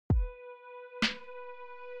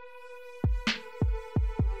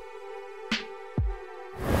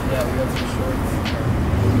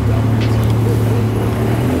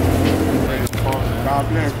God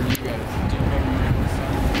bless you guys.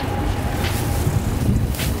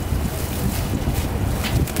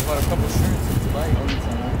 Bought a couple shirts if you like.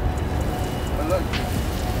 But look.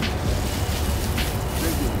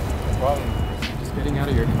 Thank you. No problem. Just getting out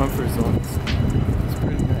of your comfort zone. It's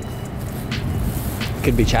pretty nice. It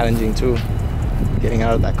could be challenging too. Getting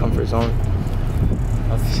out of that comfort zone.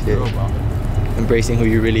 That's Shit. true about it. Embracing who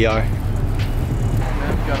you really are. Man,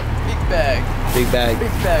 we got a big bag. Big bag.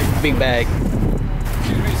 Big bag. Big bag.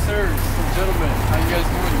 Excuse me, sirs and gentlemen. How you guys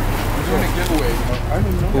doing? We're doing a giveaway. I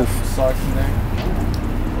didn't know. Got some socks in there.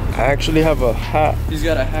 I actually have a hat. He's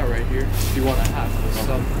got a hat right here. If you want a hat for this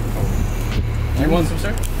stuff. You want some,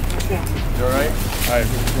 sir? You alright? Alright.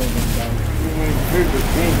 Here's the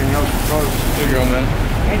thing, and y'all just go. Here you go, man.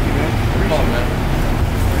 Thank you, man. Come on, man.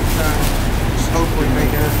 Just hopefully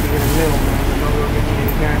making us to get a meal, man. I know we'll get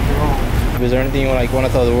any cash at all. Is there anything you want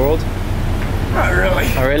to tell the world? Not really.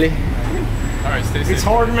 Oh, really? Alright, stay safe. It's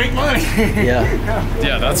hard to make money. Yeah.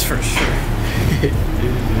 Yeah, that's for sure.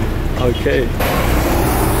 Okay.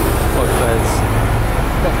 Fuck feds.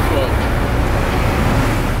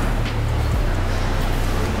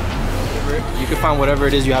 You can find whatever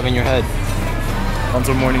it is you have in your head.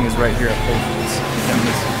 Until morning is right here at Whole Foods. You can't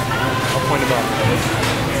miss it. I'll point it out.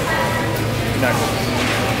 Exactly.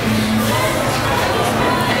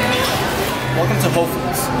 Welcome to Whole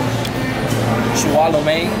Foods. Swallow,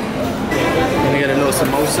 man. Gonna get a little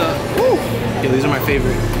samosa. Woo! Yeah, these are my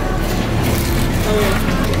favorite.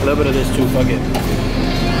 A little bit of this too, fuck it.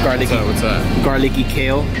 Garlicky. What's that? Garlicky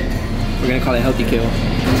kale. We're gonna call it healthy kale.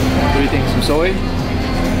 What do you think? Some soy?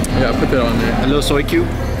 Yeah, put that on there. A little soy cube.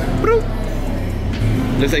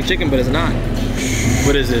 Looks like chicken, but it's not.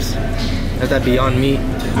 What is this? That's that Beyond Meat.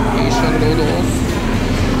 Asian noodles.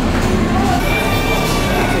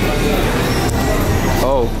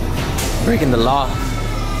 Oh, breaking the law.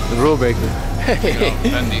 The rule breaker.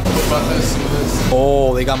 Andy. What about this?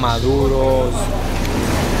 Oh, they got maduros.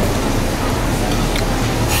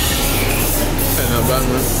 Hey, not bad,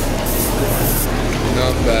 man.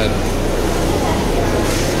 Not bad.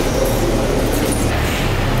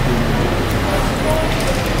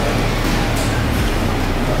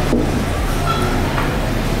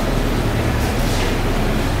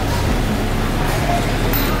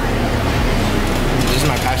 This is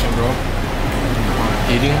my passion, bro.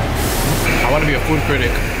 Eating. I want to be a food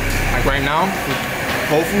critic. Like right now, with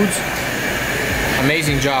Whole Foods,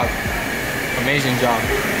 amazing job. Amazing job.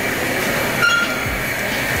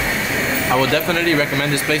 I would definitely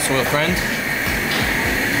recommend this place to a friend.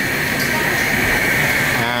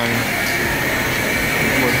 And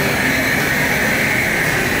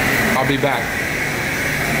I'll be back.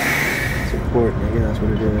 Support, nigga, that's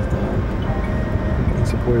what it is, dog. And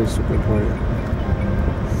support is super important.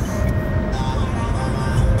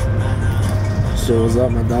 So what's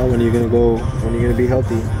up, my dog? When are you gonna go? When are you gonna be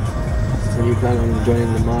healthy? When you plan on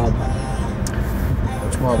joining the mob?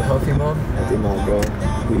 Which mob? Healthy mob? Healthy mob, bro.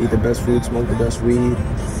 We eat the best food, smoke the best weed.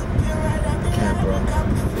 I can't, bro.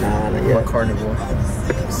 Nah, not I'm a yet. carnivore.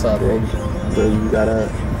 Sadly. But you gotta.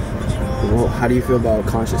 Well, how do you feel about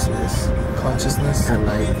consciousness Consciousness? and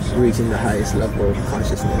like reaching the highest level of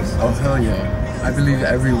consciousness? Oh, hell yeah. I believe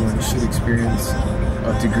everyone should experience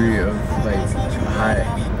a degree of, like, high.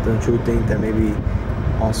 Don't you think that maybe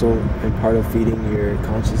also in part of feeding your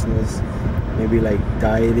consciousness, maybe like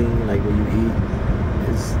dieting, like what you eat,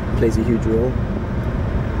 plays a huge role?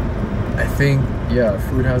 I think, yeah,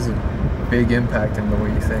 food has a big impact in the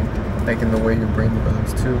way you think, like in the way your brain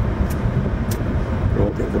develops too. Bro,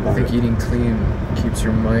 think I about think it. eating clean keeps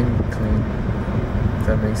your mind clean, if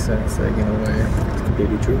that makes sense, like in a way. It's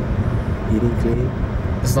completely true. Eating clean.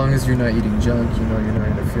 As long as you're not eating junk, you know you're not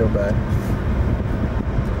gonna feel bad.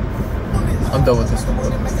 I'm done with this one, bro.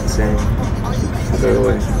 Same. By the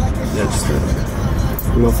way, that's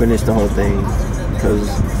we won't finish the whole thing because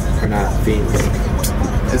we're not fiends.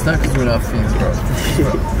 It's not because we're not fiends, bro.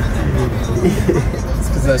 It's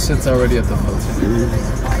because that shit's already at the filter.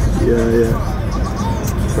 Yeah.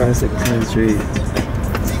 Across the country.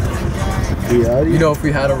 Yeah, You know, if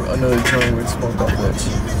we had another joint, we'd smoke that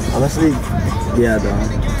bitch. honestly, yeah, dog.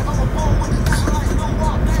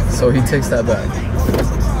 So he takes that back.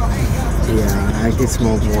 Yeah, I could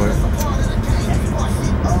smoke more.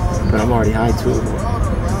 But I'm already high too.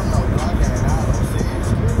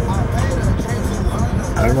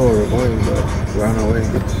 I don't know where we're going, but we're on our way.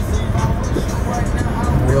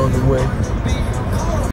 We're on the way.